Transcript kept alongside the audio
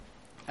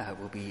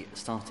We'll be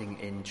starting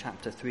in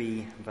chapter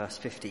 3, verse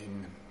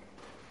 15.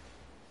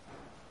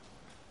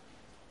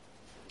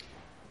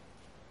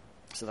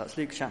 So that's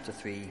Luke chapter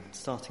 3,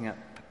 starting at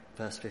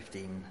verse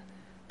 15,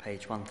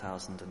 page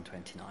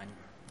 1029.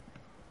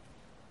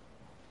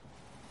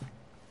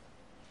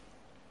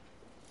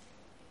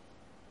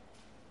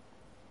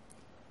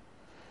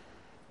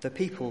 The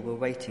people were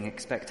waiting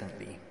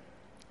expectantly,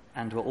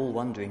 and were all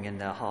wondering in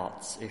their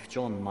hearts if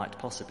John might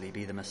possibly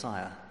be the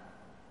Messiah.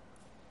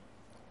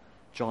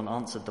 John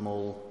answered them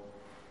all,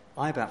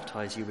 "I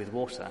baptize you with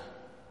water,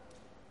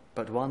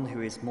 but one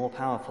who is more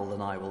powerful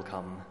than I will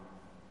come,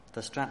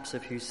 the straps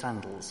of whose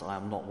sandals I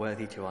am not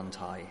worthy to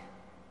untie.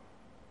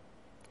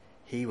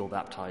 He will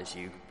baptize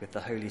you with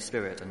the Holy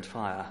Spirit and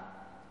fire.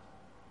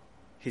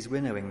 His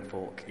winnowing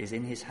fork is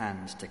in his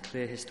hand to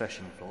clear his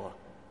threshing floor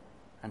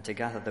and to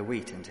gather the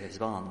wheat into his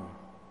barn.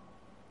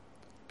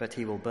 But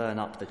he will burn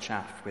up the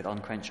chaff with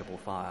unquenchable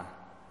fire."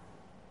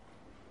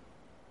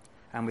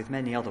 And with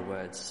many other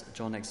words,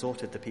 John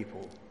exhorted the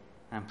people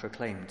and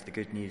proclaimed the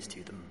good news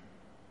to them.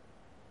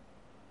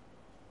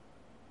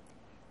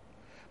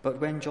 But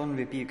when John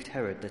rebuked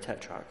Herod the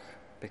Tetrarch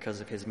because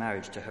of his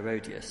marriage to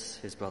Herodias,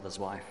 his brother's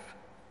wife,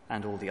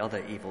 and all the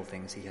other evil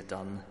things he had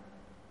done,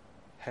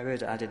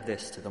 Herod added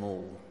this to them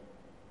all: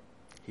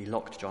 he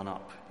locked John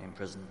up in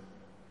prison.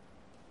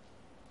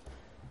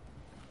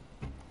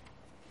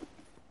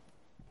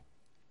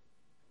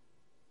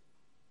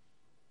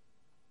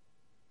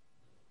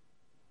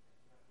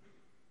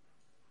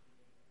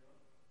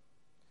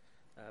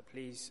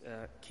 Please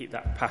keep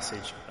that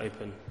passage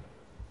open.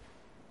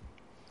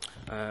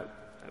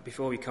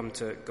 Before we come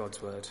to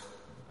God's word,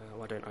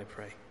 why don't I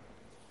pray?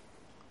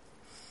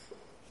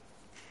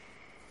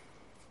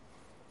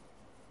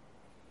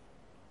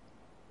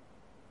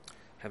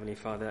 Heavenly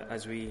Father,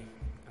 as we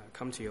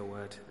come to your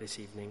word this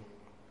evening,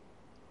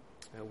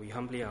 we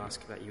humbly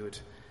ask that you would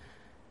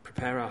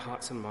prepare our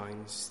hearts and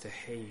minds to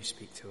hear you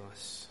speak to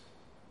us.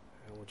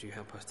 Would you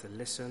help us to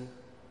listen?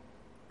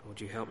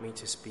 Would you help me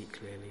to speak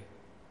clearly?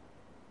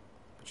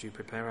 Would you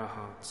prepare our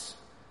hearts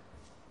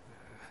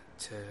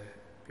to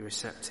be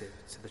receptive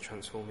to the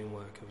transforming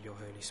work of your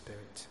Holy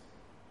Spirit?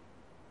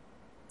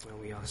 And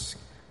we ask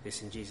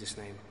this in Jesus'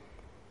 name.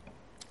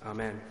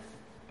 Amen.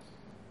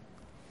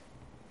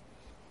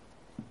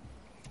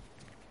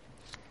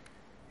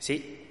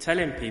 See,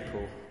 telling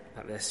people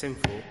that they're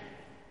sinful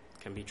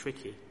can be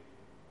tricky.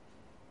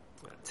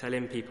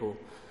 Telling people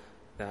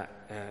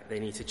that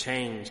they need to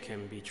change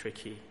can be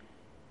tricky.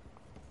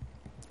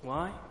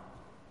 Why?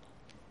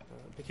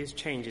 Because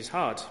change is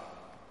hard.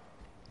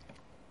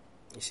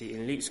 You see,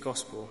 in Luke's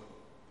Gospel,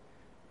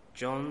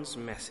 John's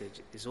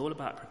message is all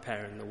about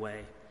preparing the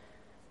way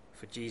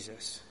for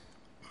Jesus.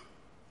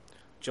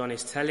 John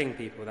is telling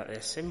people that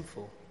they're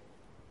sinful.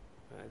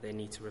 They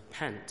need to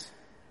repent.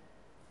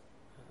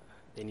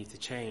 They need to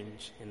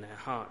change in their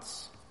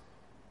hearts.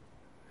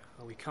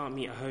 We can't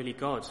meet a holy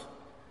God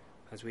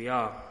as we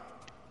are.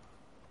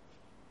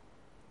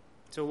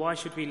 So why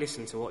should we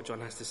listen to what John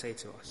has to say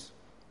to us?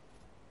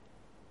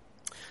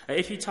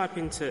 If you type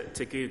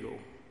into Google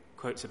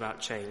quotes about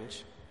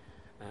change,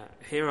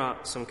 here are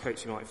some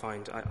quotes you might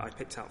find. I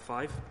picked out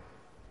 5.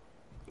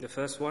 The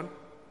first one: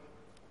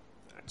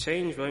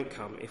 change won't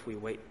come if we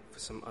wait for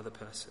some other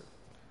person,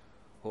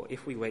 or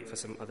if we wait for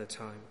some other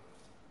time.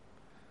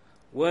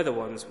 We're the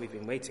ones we've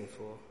been waiting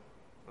for.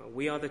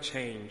 We are the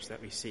change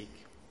that we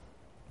seek.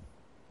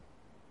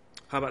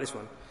 How about this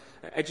one?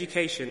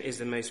 Education is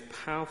the most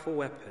powerful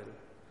weapon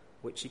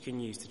which you can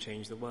use to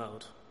change the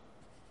world.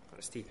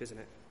 That's deep, isn't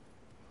it?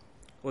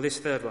 Or this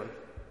third one: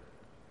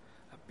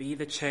 be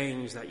the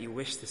change that you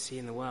wish to see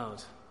in the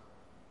world.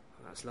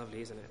 That's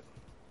lovely, isn't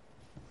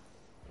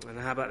it? And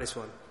how about this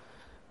one?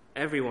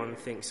 Everyone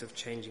thinks of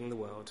changing the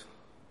world,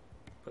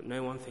 but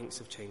no one thinks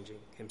of changing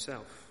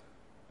himself.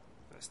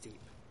 That's deep.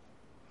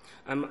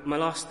 The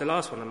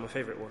last one, and my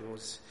favourite one,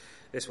 was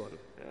this one.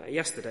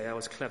 Yesterday I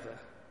was clever,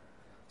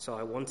 so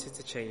I wanted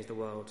to change the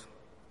world.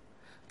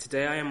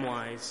 Today I am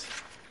wise,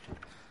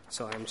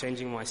 so I am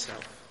changing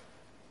myself.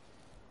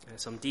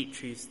 Some deep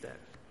truths there.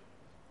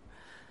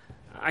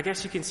 I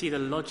guess you can see the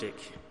logic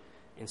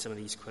in some of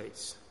these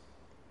quotes.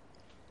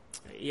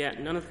 Yet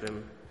none of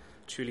them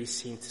truly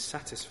seem to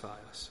satisfy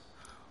us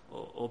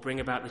or bring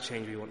about the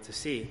change we want to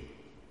see.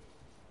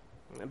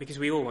 Because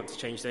we all want to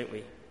change, don't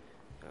we?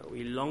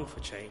 We long for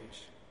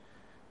change,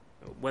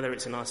 whether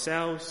it's in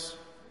ourselves,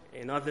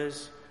 in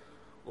others,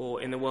 or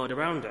in the world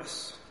around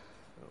us.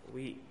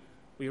 We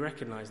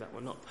recognise that we're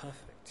not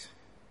perfect,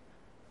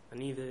 and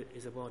neither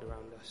is the world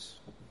around us.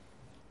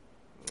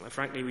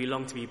 Frankly, we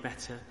long to be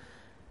better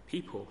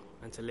people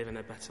and to live in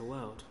a better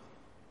world.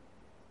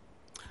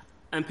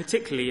 And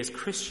particularly as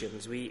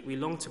Christians, we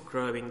long to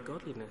grow in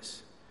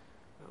godliness.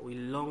 We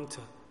long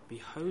to be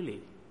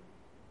holy,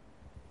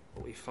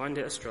 but we find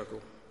it a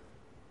struggle.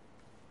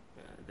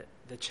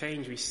 The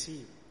change we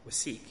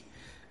seek,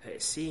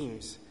 it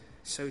seems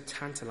so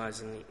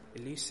tantalizingly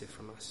elusive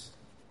from us.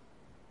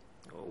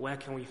 Where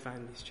can we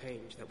find this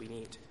change that we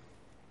need?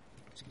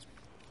 Excuse me.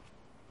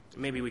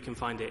 Maybe we can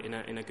find it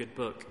in a good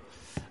book.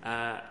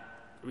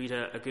 Read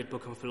a good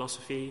book on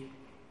philosophy,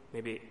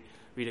 maybe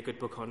read a good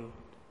book on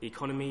the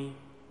economy,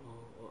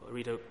 or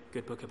read a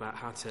good book about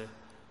how to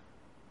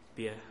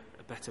be a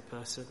better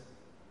person.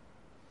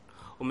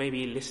 Or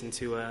maybe listen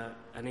to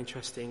an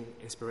interesting,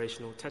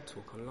 inspirational TED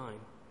Talk online.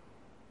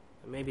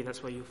 And maybe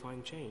that's where you'll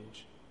find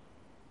change.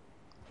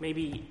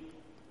 Maybe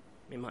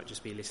it might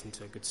just be listening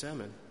to a good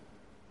sermon.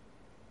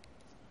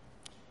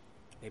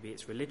 Maybe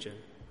it's religion.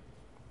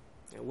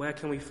 Where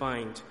can we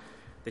find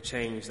the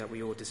change that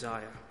we all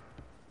desire?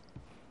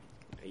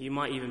 You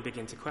might even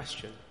begin to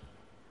question,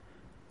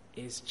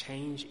 is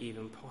change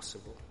even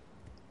possible?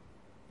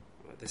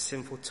 The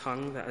sinful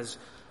tongue that has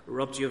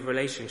robbed you of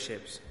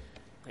relationships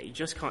that you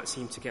just can't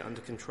seem to get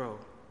under control.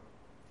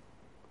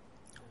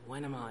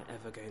 When am I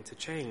ever going to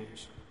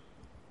change?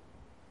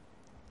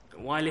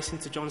 Why listen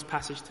to John's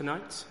passage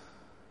tonight?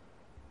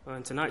 Well,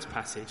 in tonight's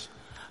passage,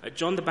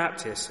 John the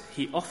Baptist,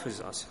 he offers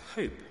us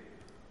hope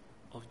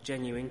of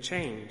genuine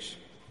change.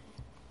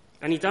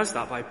 And he does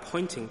that by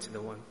pointing to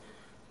the one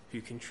who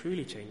can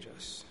truly change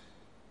us.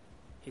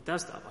 He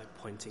does that by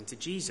pointing to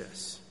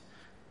Jesus.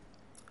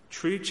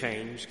 True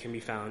change can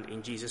be found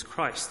in Jesus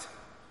Christ.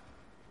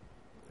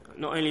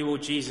 Not only will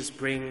Jesus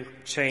bring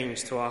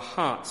change to our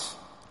hearts,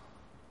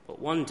 but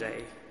one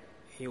day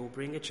he will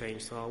bring a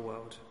change to our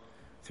world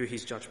through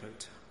his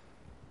judgment.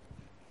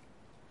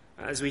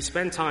 As we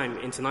spend time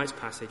in tonight's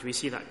passage, we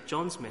see that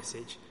John's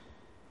message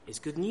is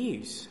good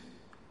news,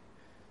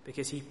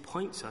 because he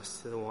points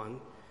us to the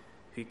one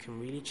who can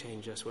really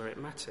change us where it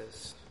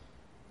matters.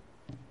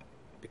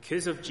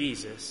 Because of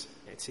Jesus,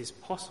 it is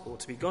possible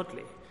to be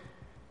godly.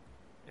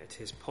 It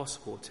is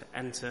possible to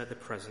enter the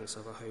presence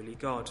of a holy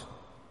God.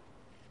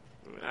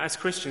 As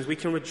Christians, we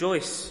can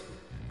rejoice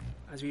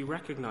as we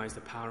recognize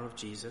the power of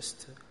Jesus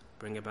to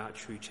bring about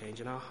true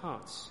change in our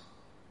hearts.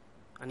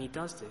 And he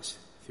does this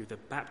through the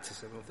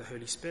baptism of the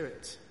Holy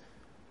Spirit.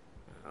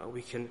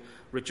 We can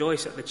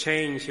rejoice at the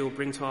change he will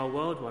bring to our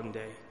world one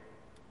day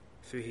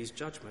through his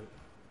judgment.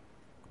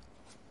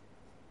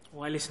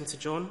 Why listen to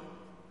John?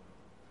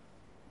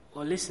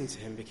 Well, listen to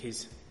him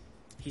because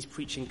he's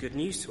preaching good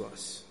news to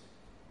us.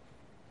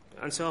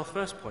 And so our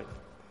first point,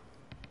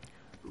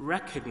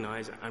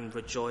 recognize and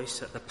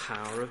rejoice at the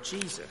power of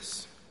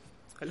Jesus.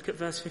 Look at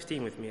verse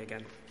 15 with me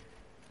again.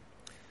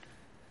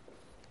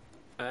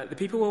 The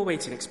people were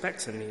waiting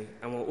expectantly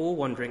and were all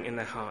wondering in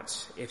their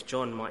hearts if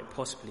John might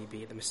possibly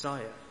be the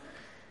Messiah.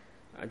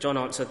 John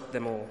answered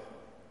them all,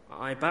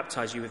 I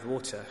baptize you with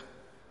water,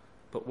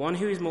 but one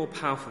who is more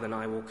powerful than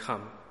I will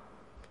come,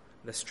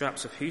 the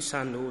straps of whose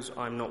sandals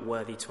I am not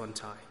worthy to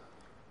untie.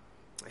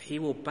 He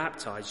will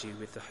baptize you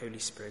with the Holy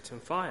Spirit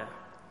and fire.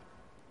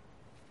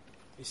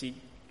 You see,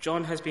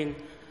 John has been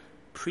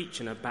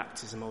preaching a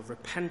baptism of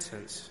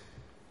repentance,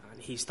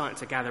 and he's starting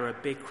to gather a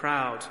big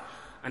crowd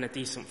and a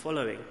decent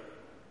following.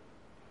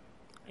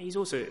 He's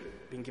also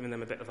been giving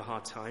them a bit of a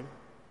hard time.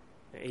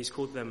 He's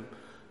called them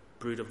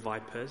brood of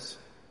vipers.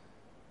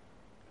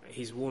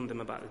 He's warned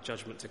them about the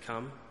judgment to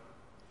come.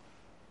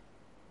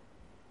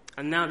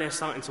 And now they're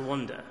starting to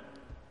wonder,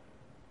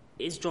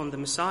 is John the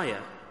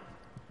Messiah?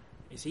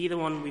 Is he the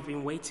one we've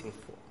been waiting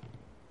for?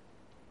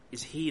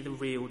 Is he the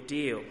real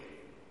deal?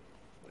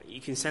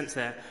 You can sense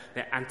their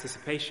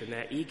anticipation,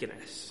 their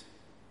eagerness.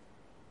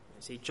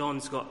 See,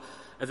 John's got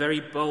a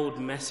very bold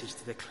message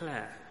to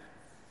declare.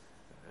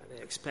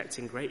 They're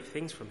expecting great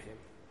things from him.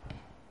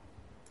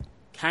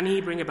 Can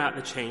he bring about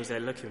the change they're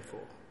looking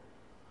for?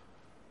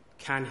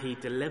 Can he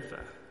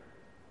deliver?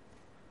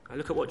 Now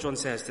look at what John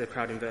says to the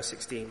crowd in verse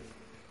 16.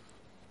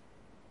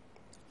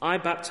 I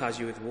baptize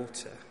you with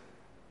water,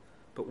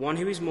 but one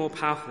who is more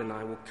powerful than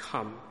I will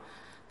come,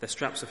 the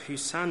straps of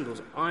whose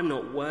sandals I'm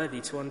not worthy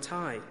to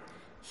untie.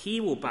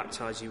 He will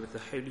baptize you with the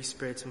Holy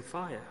Spirit and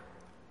fire.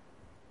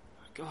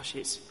 Gosh,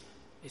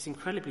 it's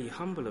incredibly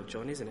humble of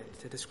John, isn't it,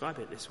 to describe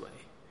it this way?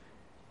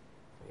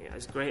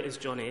 As great as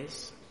John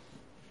is,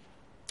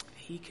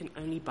 he can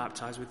only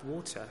baptize with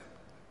water.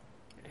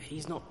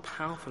 He's not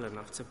powerful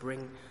enough to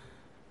bring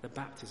the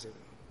baptism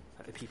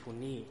that the people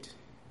need.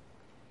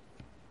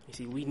 You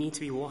see, we need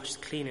to be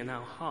washed clean in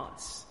our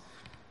hearts.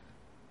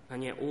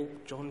 And yet all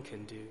John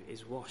can do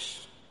is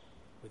wash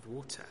with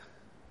water.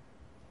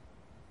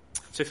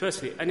 So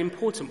firstly, an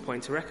important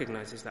point to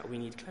recognize is that we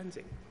need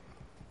cleansing.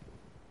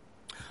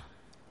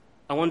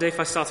 I wonder if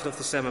I started off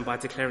the sermon by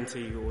declaring to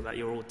you all that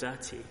you're all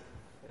dirty.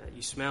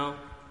 You smell,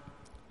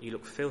 you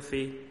look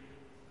filthy,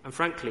 and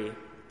frankly,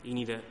 you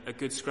need a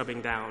good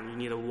scrubbing down, you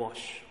need a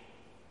wash.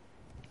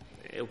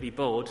 It'll be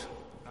bold,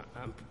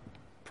 and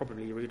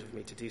probably rude of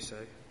me to do so.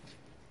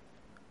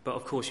 But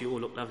of course, you all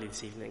look lovely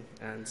this evening,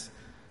 and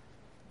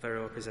very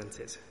well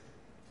presented.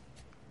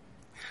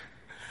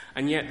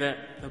 And yet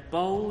the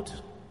bold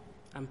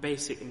and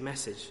basic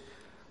message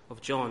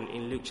of John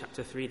in Luke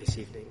chapter 3 this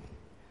evening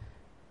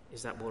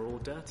is that we're all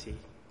dirty,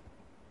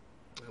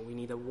 and we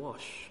need a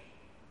wash.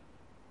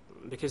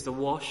 Because the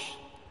wash,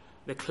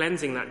 the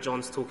cleansing that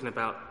John's talking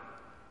about,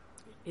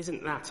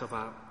 isn't that of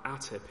our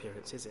outer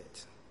appearance, is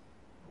it?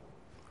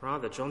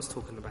 Rather, John's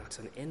talking about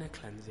an inner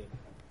cleansing,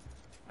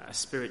 a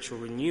spiritual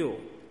renewal.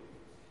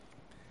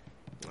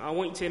 I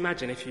want you to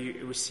imagine if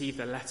you received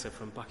a letter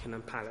from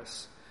Buckingham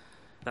Palace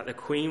that the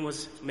Queen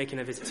was making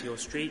a visit to your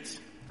street,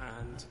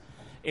 and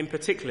in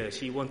particular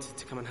she wanted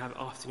to come and have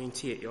afternoon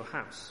tea at your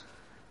house.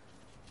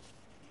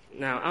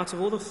 Now, out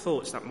of all the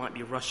thoughts that might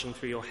be rushing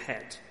through your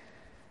head,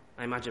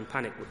 I imagine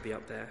panic would be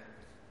up there.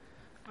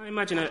 I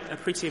imagine a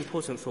pretty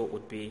important thought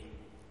would be,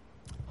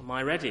 am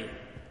I ready?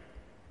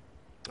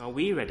 Are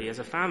we ready as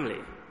a family?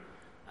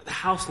 The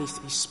house needs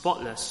to be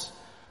spotless.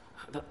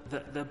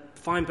 The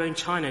fine bone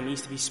china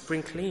needs to be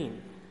spring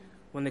clean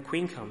when the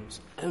Queen comes.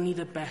 Only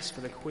the best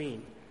for the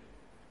Queen.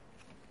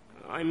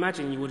 I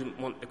imagine you wouldn't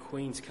want the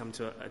Queen to come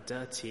to a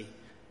dirty,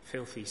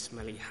 filthy,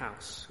 smelly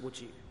house, would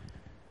you?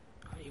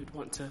 You'd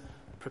want to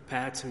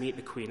prepare to meet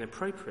the Queen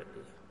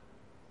appropriately.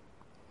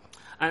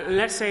 And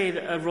let's say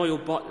that a royal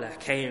butler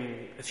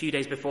came a few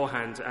days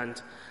beforehand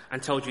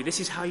and told you, this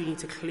is how you need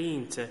to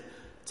clean to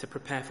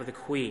prepare for the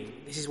Queen.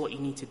 This is what you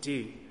need to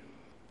do.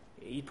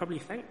 You'd probably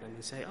thank them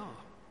and say, oh,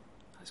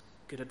 that's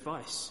good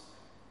advice.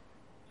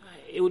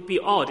 It would be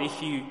odd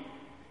if you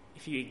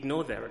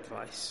ignored their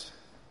advice.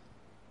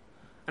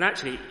 And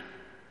actually, it'd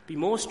be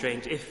more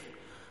strange if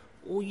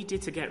all you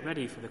did to get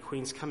ready for the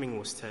Queen's coming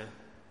was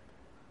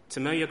to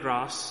mow your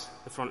grass,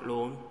 the front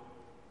lawn,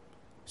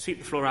 sweep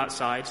the floor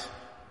outside,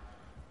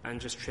 and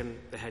just trim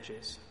the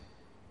hedges.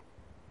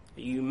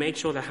 You made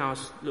sure the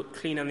house looked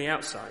clean on the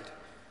outside,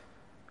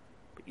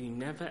 but you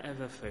never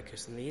ever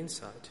focused on the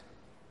inside.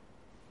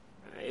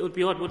 It would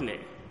be odd, wouldn't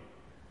it?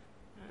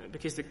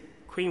 Because the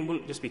Queen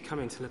wouldn't just be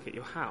coming to look at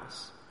your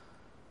house.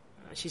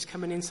 She's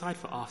coming inside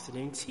for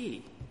afternoon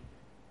tea.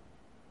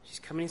 She's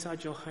coming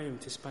inside your home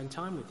to spend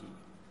time with you,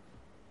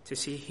 to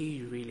see who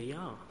you really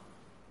are.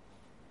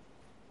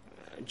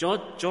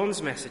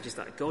 John's message is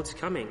that God's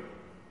coming,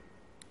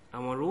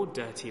 and we're all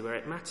dirty where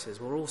it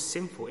matters. We're all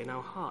sinful in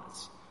our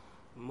hearts,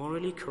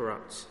 morally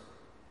corrupt,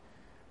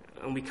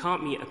 and we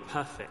can't meet a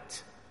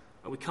perfect,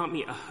 we can't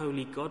meet a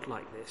holy God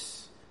like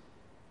this.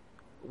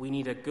 We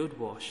need a good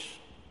wash.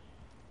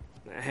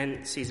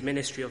 Hence his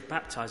ministry of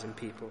baptizing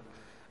people.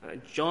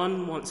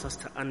 John wants us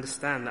to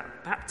understand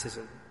that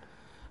baptism,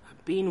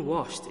 being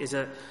washed, is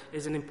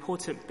an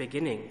important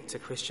beginning to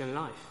Christian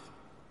life.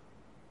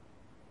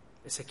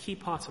 It's a key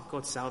part of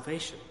God's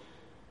salvation.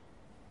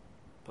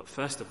 But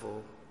first of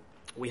all,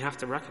 we have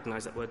to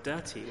recognize that we're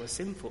dirty, we're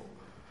sinful.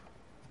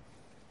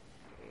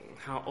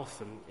 How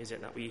often is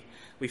it that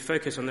we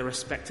focus on the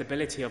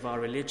respectability of our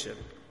religion,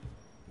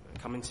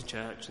 coming to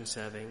church and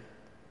serving?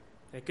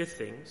 They're good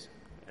things,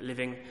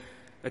 living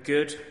a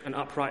good and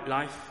upright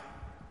life,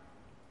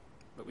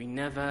 but we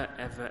never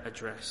ever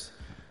address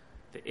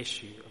the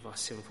issue of our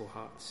sinful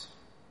hearts.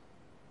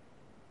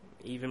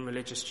 Even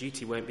religious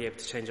duty won't be able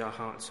to change our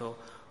hearts or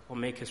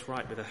make us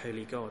right with a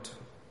holy God.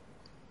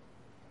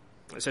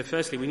 So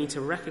firstly, we need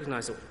to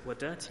recognize that we're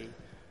dirty,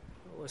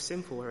 we're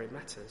sinful where it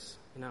matters,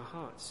 in our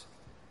hearts.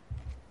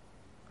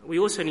 We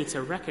also need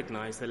to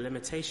recognize the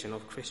limitation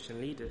of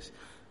Christian leaders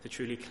to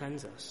truly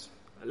cleanse us.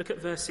 Look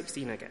at verse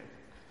 16 again.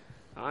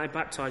 I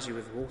baptize you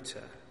with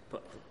water,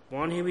 but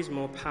one who is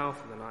more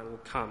powerful than I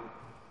will come,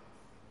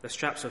 the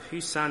straps of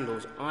whose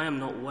sandals I am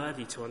not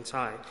worthy to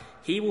untie.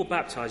 He will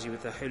baptize you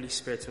with the Holy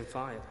Spirit and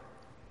fire.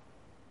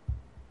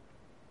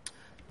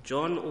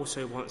 John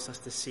also wants us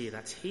to see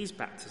that his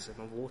baptism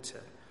of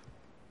water,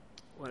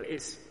 well,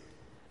 it's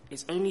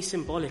only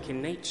symbolic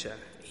in nature.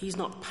 He's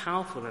not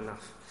powerful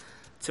enough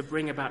to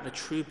bring about the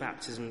true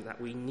baptism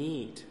that we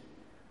need,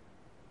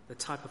 the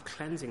type of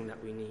cleansing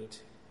that we need.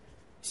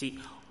 See,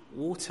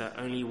 water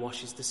only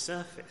washes the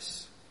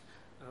surface.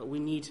 We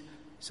need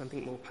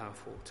something more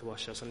powerful to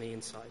wash us on the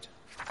inside.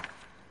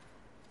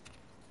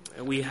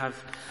 We have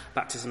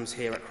baptisms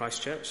here at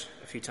Christ Church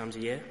a few times a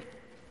year,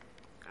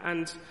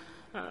 and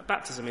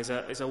baptism is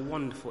a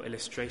wonderful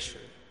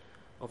illustration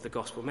of the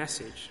gospel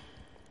message,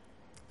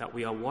 that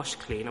we are washed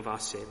clean of our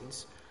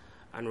sins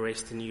and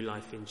raised to new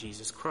life in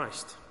Jesus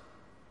Christ.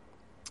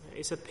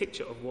 It's a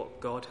picture of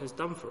what God has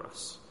done for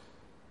us.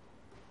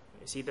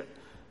 You see,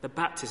 the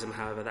baptism,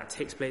 however, that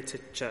takes place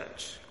at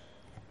church,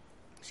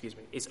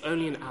 is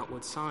only an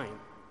outward sign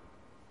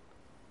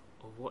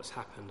of what's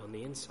happened on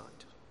the inside.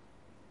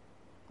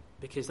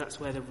 Because that's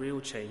where the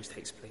real change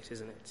takes place,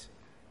 isn't it?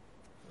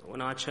 When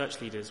our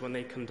church leaders, when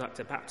they conduct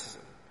a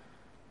baptism,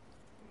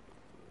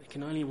 they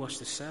can only wash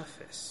the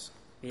surface,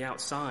 the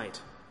outside.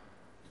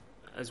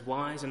 As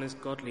wise and as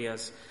godly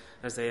as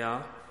they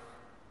are,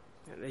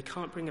 they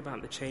can't bring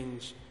about the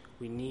change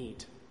we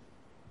need.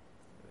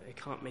 They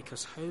can't make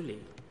us holy.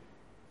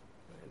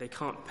 They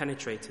can't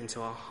penetrate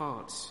into our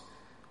hearts.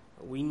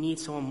 We need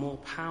someone more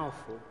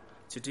powerful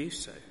to do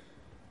so.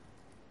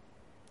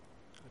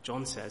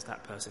 John says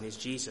that person is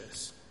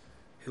Jesus,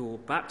 who will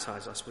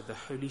baptize us with the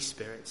Holy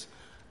Spirit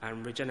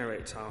and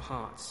regenerate our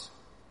hearts.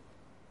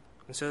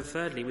 And so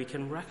thirdly, we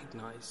can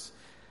recognize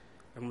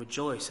and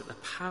rejoice at the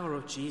power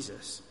of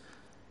Jesus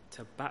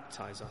to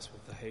baptize us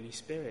with the Holy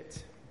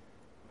Spirit.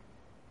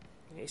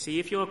 You see,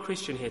 if you're a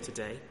Christian here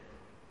today,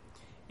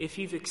 if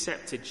you've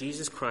accepted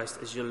Jesus Christ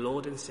as your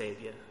Lord and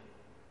Saviour,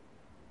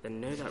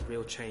 then know that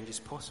real change is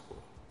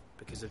possible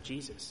because of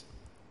Jesus.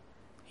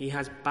 He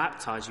has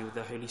baptized you with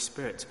the Holy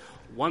Spirit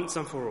once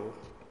and for all,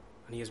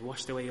 and he has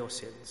washed away your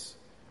sins.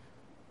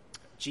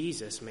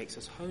 Jesus makes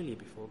us holy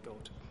before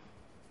God.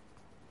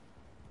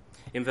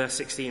 In verse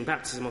 16,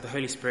 baptism of the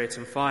Holy Spirit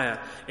and fire,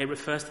 it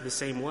refers to the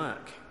same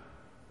work.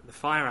 The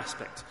fire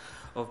aspect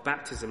of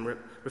baptism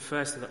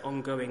refers to the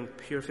ongoing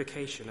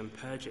purification and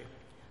purging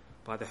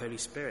by the Holy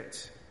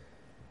Spirit.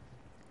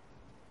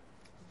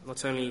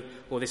 Not only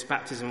will this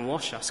baptism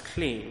wash us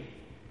clean,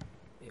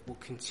 it will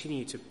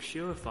continue to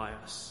purify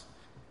us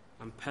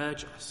and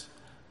purge us,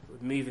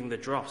 removing the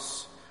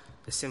dross,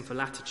 the sinful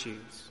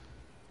attitudes.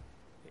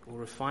 It will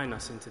refine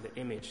us into the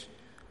image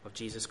of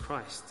Jesus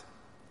Christ.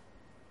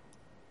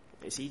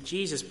 You see,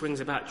 Jesus brings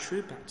about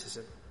true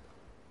baptism,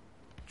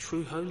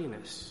 true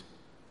holiness.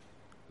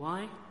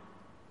 Why?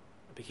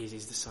 Because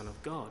he's the Son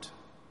of God.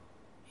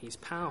 He's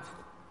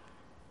powerful.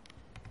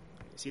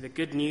 You see, the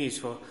good news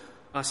for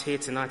us here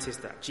tonight is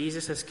that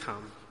Jesus has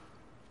come.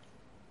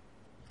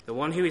 The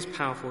one who is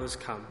powerful has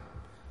come,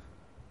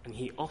 and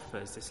he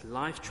offers this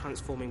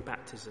life-transforming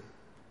baptism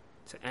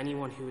to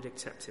anyone who would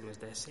accept him as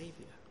their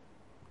Saviour.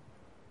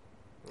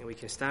 And we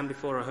can stand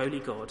before a holy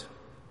God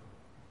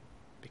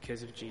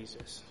because of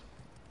Jesus.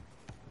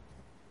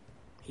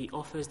 He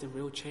offers the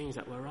real change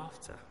that we're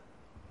after.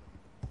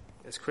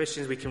 As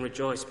Christians, we can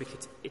rejoice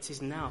because it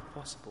is now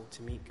possible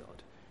to meet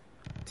God,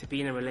 to be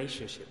in a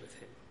relationship with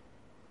him.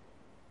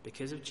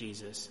 Because of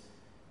Jesus,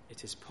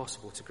 it is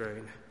possible to grow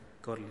in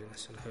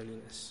godliness and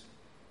holiness.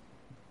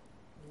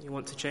 You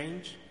want to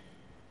change?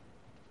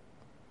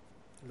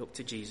 Look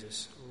to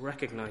Jesus.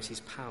 Recognize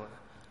his power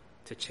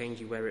to change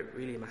you where it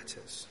really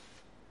matters.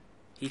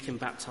 He can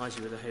baptize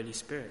you with the Holy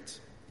Spirit.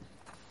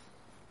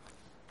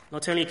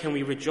 Not only can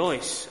we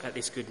rejoice at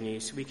this good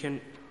news, we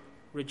can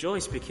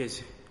rejoice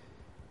because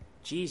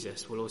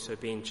Jesus will also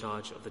be in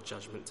charge of the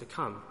judgment to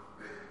come.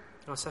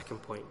 Our second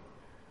point,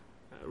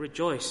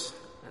 rejoice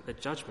at the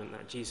judgment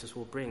that Jesus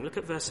will bring. Look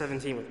at verse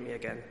 17 with me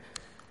again.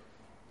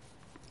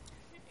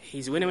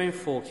 His winnowing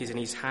fork is in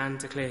his hand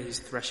to clear his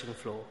threshing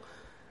floor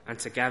and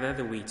to gather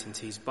the wheat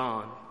into his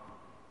barn,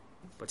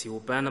 but he will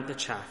burn up the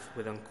chaff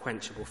with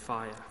unquenchable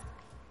fire.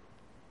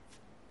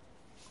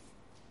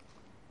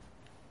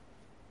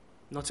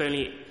 Not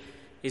only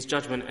is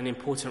judgment an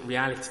important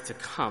reality to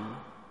come,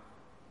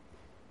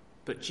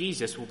 but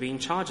Jesus will be in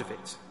charge of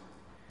it.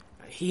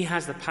 He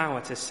has the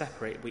power to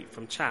separate wheat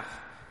from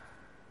chaff.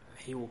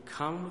 He will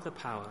come with the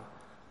power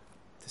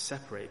to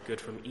separate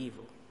good from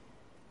evil.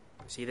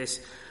 See,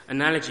 this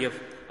analogy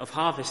of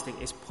harvesting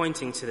is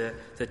pointing to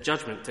the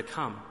judgment to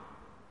come.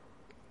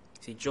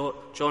 See,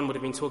 John would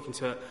have been talking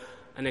to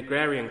an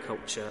agrarian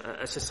culture,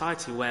 a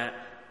society where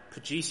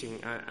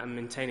producing and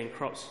maintaining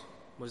crops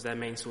was their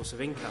main source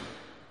of income.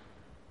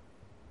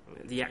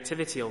 The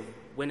activity of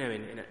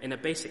winnowing, in a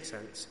basic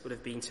sense, would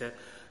have been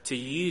to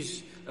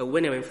use a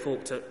winnowing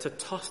fork to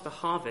toss the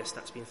harvest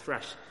that's been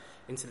threshed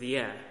into the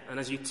air. And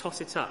as you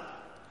toss it up,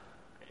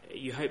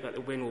 you hope that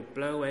the wind will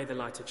blow away the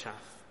lighter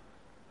chaff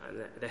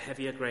and the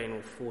heavier grain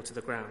will fall to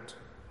the ground.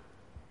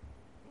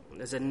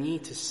 There's a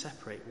need to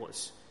separate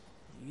what's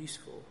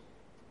useful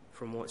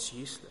from what's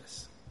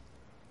useless.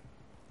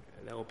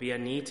 There will be a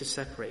need to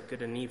separate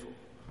good and evil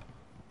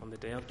on the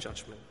day of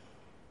judgment.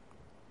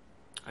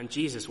 And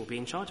Jesus will be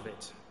in charge of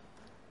it.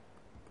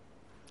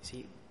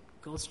 See,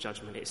 God's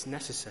judgment, it's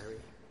necessary.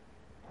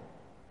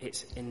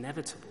 It's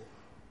inevitable.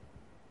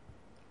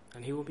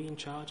 And who will be in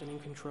charge and in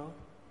control?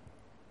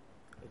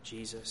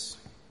 Jesus.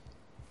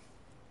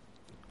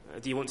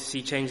 Do you want to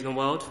see change in the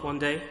world one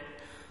day?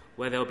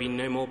 Where there will be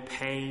no more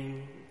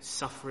pain,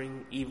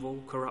 suffering,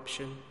 evil,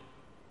 corruption,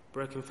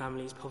 broken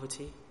families,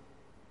 poverty?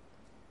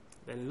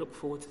 Then look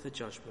forward to the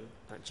judgment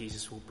that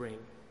Jesus will bring.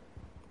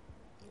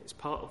 It's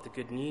part of the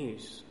good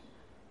news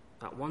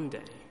that one day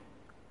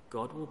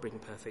God will bring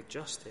perfect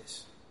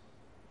justice.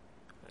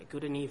 That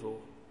good and evil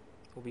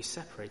will be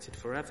separated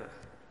forever.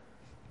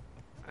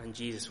 And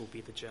Jesus will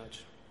be the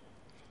judge.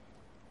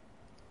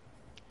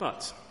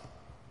 But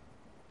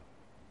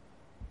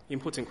the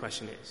important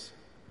question is,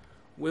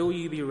 will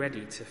you be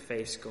ready to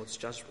face God's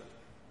judgment?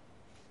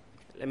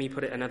 Let me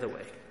put it another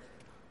way.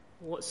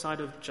 What side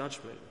of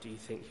judgment do you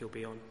think he'll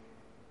be on?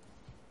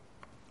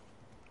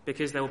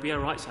 Because there will be a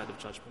right side of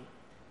judgment.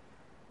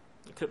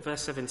 Look at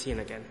verse 17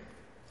 again.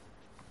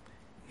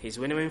 His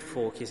winnowing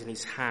fork is in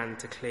his hand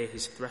to clear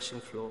his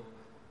threshing floor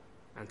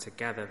and to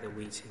gather the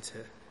wheat into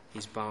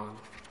his barn.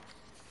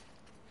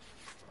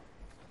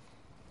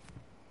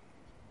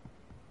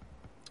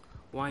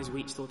 Why is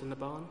wheat stored in the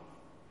barn?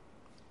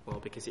 Well,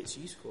 because it's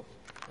useful.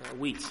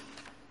 Wheat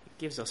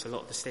gives us a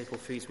lot of the staple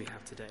foods we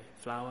have today.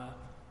 Flour,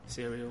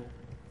 cereal,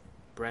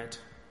 bread,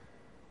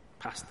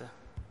 pasta.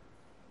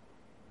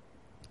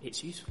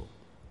 It's useful.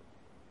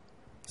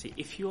 See,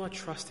 if you are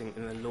trusting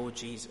in the Lord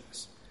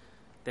Jesus,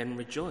 then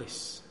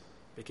rejoice,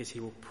 because he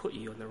will put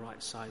you on the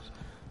right side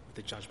of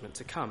the judgment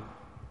to come.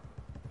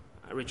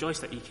 Rejoice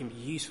that you can be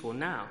useful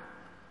now.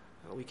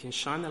 We can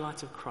shine the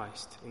light of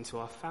Christ into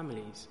our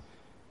families,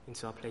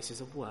 into our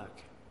places of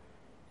work,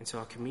 into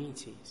our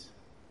communities,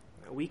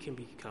 we can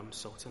become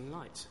salt and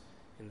light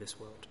in this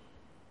world.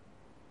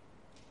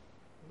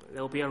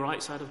 There will be a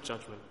right side of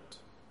judgment,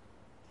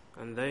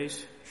 and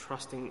those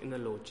trusting in the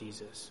Lord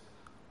Jesus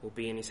will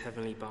be in his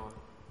heavenly barn.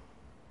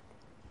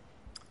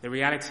 The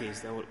reality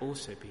is there will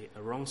also be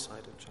a wrong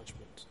side of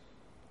judgment.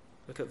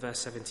 Look at verse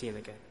 17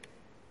 again.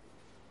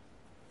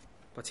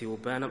 But he will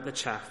burn up the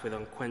chaff with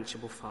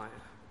unquenchable fire.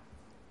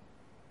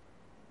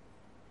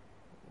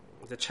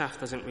 The chaff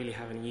doesn't really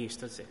have any use,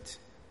 does it?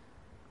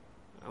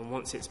 And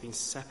once it's been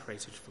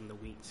separated from the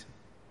wheat,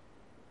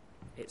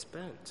 it's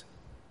burnt.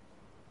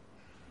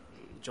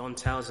 John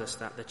tells us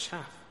that the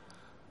chaff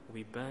will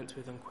be burnt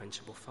with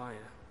unquenchable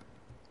fire.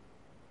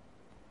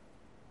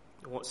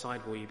 What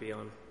side will you be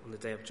on the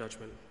day of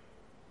judgment?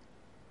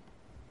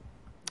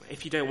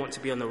 If you don't want to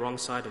be on the wrong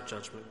side of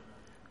judgment,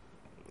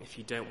 if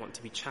you don't want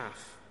to be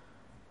chaff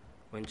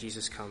when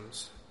Jesus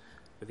comes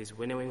with his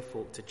winnowing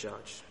fork to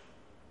judge,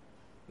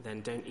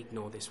 then don't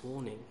ignore this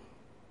warning.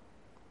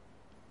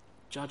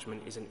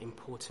 Judgment is an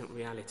important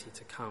reality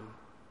to come,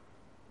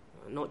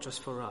 not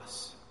just for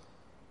us,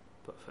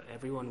 but for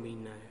everyone we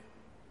know.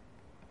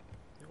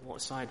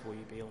 What side will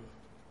you be on?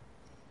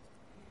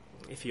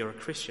 If you're a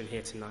Christian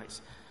here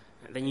tonight,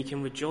 then you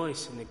can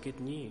rejoice in the good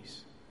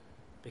news,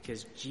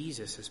 because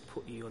Jesus has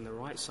put you on the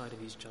right side of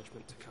his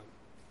judgment to come.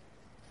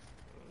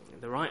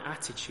 The right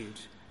attitude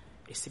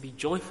is to be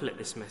joyful at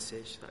this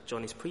message that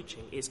John is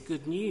preaching. It's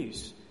good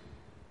news.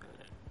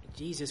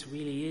 Jesus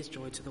really is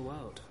joy to the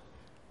world.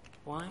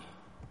 Why?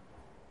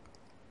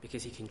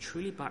 Because he can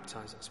truly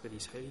baptize us with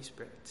his Holy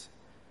Spirit.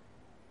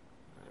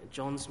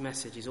 John's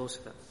message is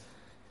also that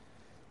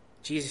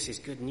Jesus is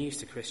good news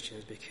to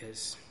Christians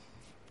because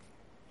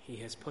he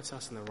has put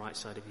us on the right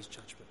side of his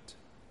judgment.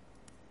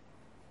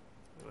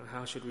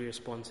 How should we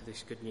respond to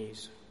this good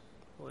news?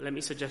 Well, let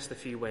me suggest a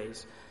few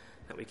ways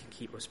that we can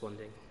keep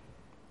responding.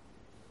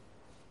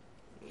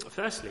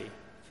 Firstly,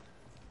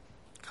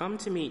 come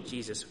to meet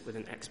Jesus with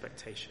an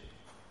expectation.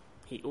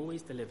 He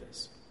always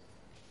delivers.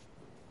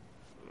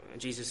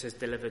 Jesus has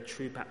delivered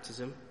true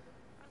baptism,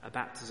 a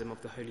baptism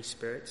of the Holy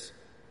Spirit.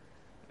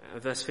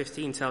 Verse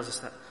 15 tells us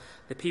that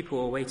the people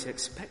are waiting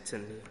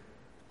expectantly.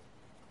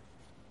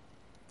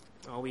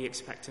 Are we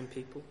expectant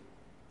people?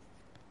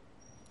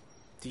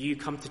 Do you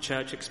come to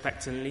church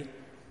expectantly?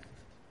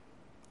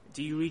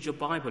 Do you read your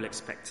Bible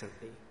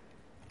expectantly,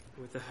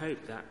 with the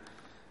hope that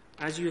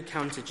as you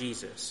encounter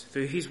Jesus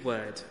through his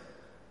word,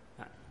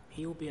 that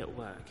he will be at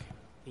work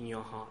in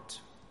your heart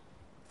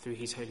through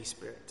his Holy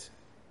Spirit?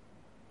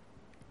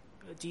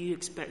 Do you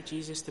expect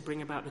Jesus to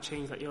bring about the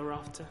change that you're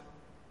after?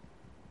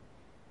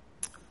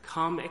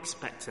 Come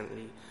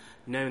expectantly,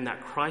 knowing that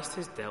Christ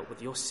has dealt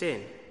with your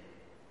sin.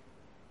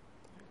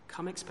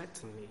 Come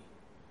expectantly,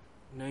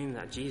 knowing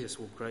that Jesus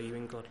will grow you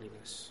in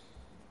godliness.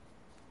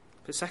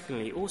 But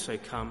secondly, also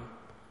come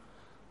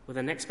with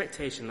an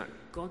expectation that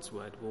God's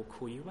word will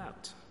call you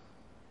out.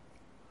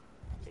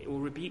 It will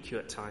rebuke you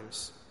at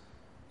times.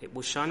 It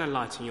will shine a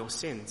light on your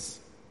sins.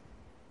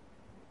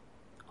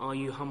 Are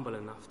you humble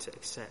enough to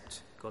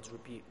accept God's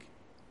rebuke?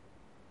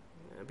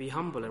 Be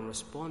humble and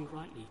respond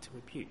rightly to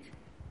rebuke.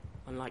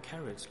 Unlike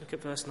Herod, look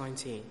at verse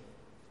 19.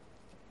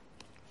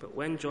 But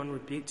when John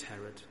rebuked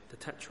Herod, the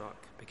tetrarch,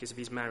 because of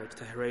his marriage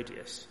to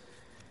Herodias,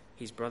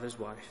 his brother's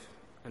wife,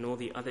 and all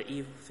the other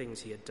evil things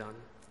he had done,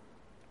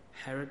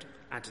 Herod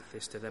added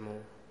this to them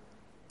all.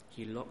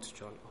 He locked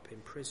John up in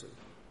prison.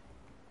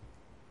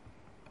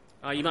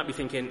 You might be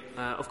thinking,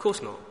 of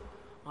course not.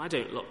 I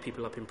don't lock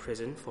people up in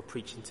prison for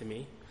preaching to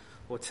me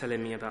or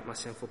telling me about my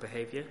sinful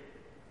behaviour.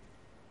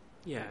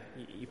 Yeah,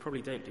 you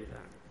probably don't do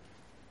that.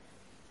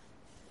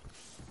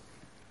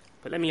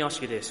 But let me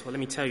ask you this, or let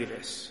me tell you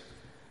this.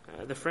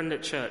 The friend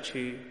at church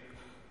who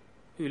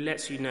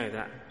lets you know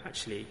that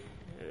actually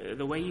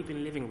the way you've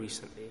been living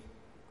recently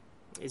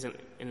isn't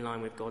in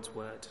line with God's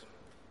word.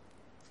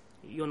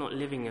 You're not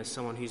living as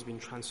someone who's been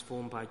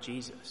transformed by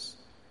Jesus.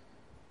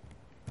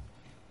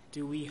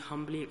 Do we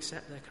humbly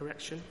accept their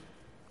correction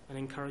and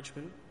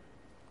encouragement?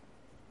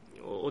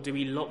 Or do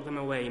we lock them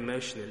away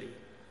emotionally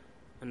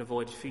and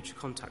avoid future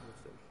contact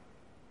with them?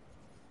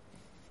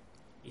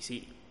 You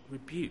see,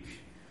 rebuke,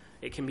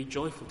 it can be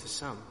joyful to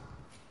some,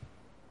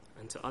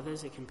 and to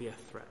others it can be a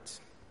threat.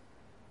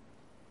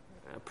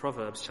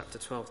 Proverbs chapter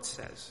 12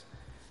 says,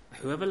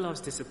 "Whoever loves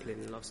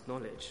discipline loves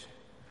knowledge,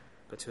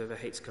 but whoever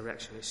hates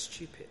correction is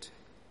stupid."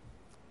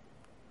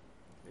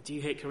 Do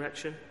you hate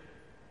correction?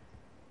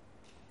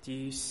 Do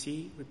you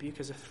see rebuke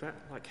as a threat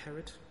like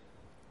Herod?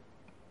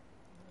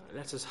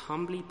 Let us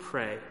humbly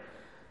pray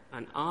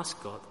and ask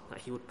God that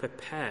he would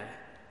prepare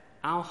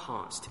our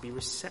hearts to be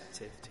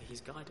receptive to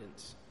his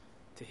guidance,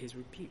 to his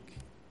rebuke.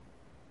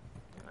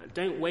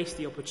 Don't waste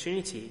the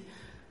opportunity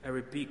a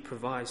rebuke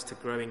provides to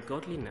grow in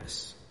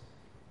godliness.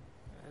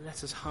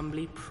 Let us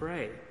humbly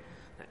pray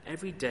that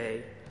every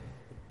day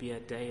would be a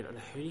day that the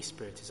Holy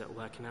Spirit is at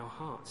work in our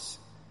hearts,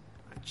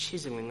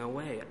 chiseling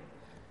away at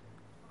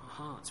our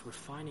hearts,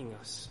 refining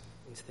us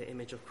into the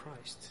image of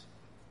Christ.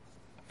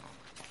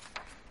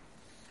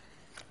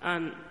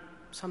 And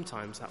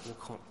sometimes that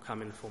will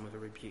come in the form of a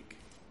rebuke.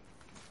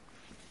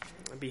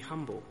 Be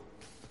humble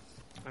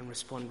and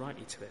respond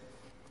rightly to it.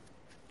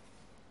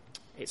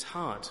 It's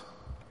hard,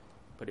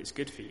 but it's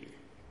good for you.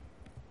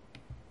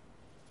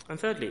 And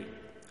thirdly,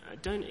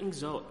 don't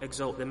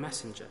exalt the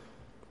messenger.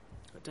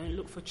 Don't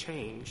look for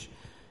change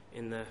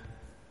in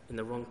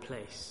the wrong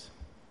place.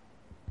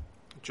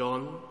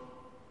 John,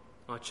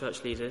 our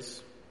church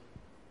leaders,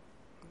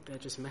 they're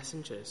just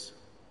messengers.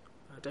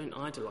 Don't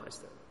idolize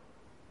them.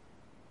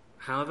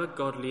 However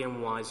godly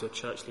and wise your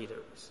church leader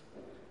is,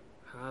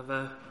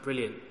 however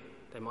brilliant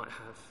they might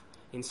have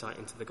insight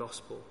into the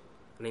gospel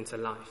and into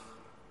life,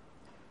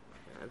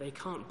 they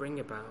can't bring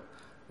about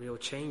real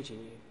change in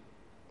you.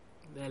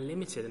 They're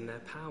limited in their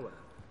power.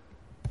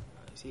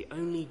 See,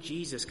 only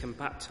Jesus can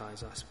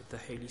baptize us with the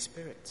Holy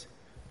Spirit.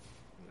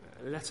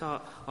 Let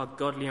our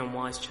godly and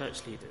wise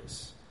church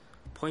leaders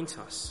point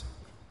us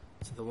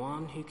to the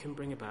one who can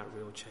bring about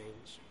real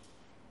change.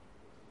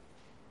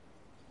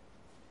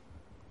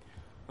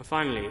 And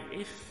finally,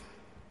 if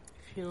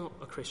you're not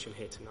a Christian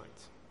here tonight,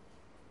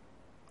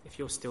 if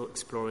you're still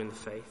exploring the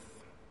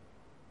faith,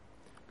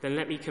 then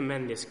let me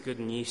commend this good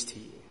news to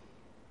you.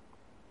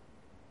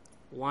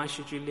 Why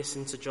should you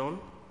listen to John?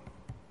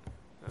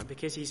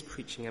 Because he's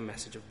preaching a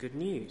message of good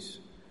news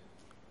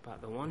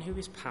about the one who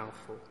is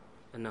powerful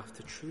enough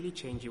to truly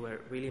change you where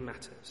it really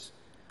matters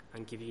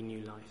and give you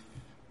new life.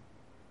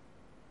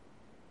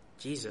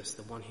 Jesus,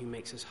 the one who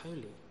makes us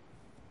holy.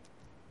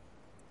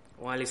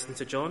 Why listen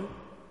to John?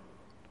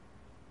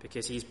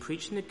 Because he's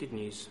preaching the good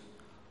news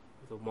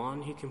of the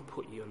one who can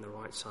put you on the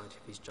right side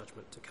of his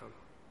judgment to come.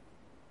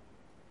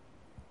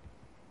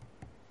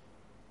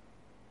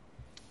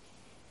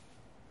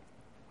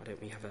 Why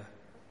don't we have a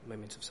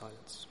moment of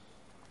silence?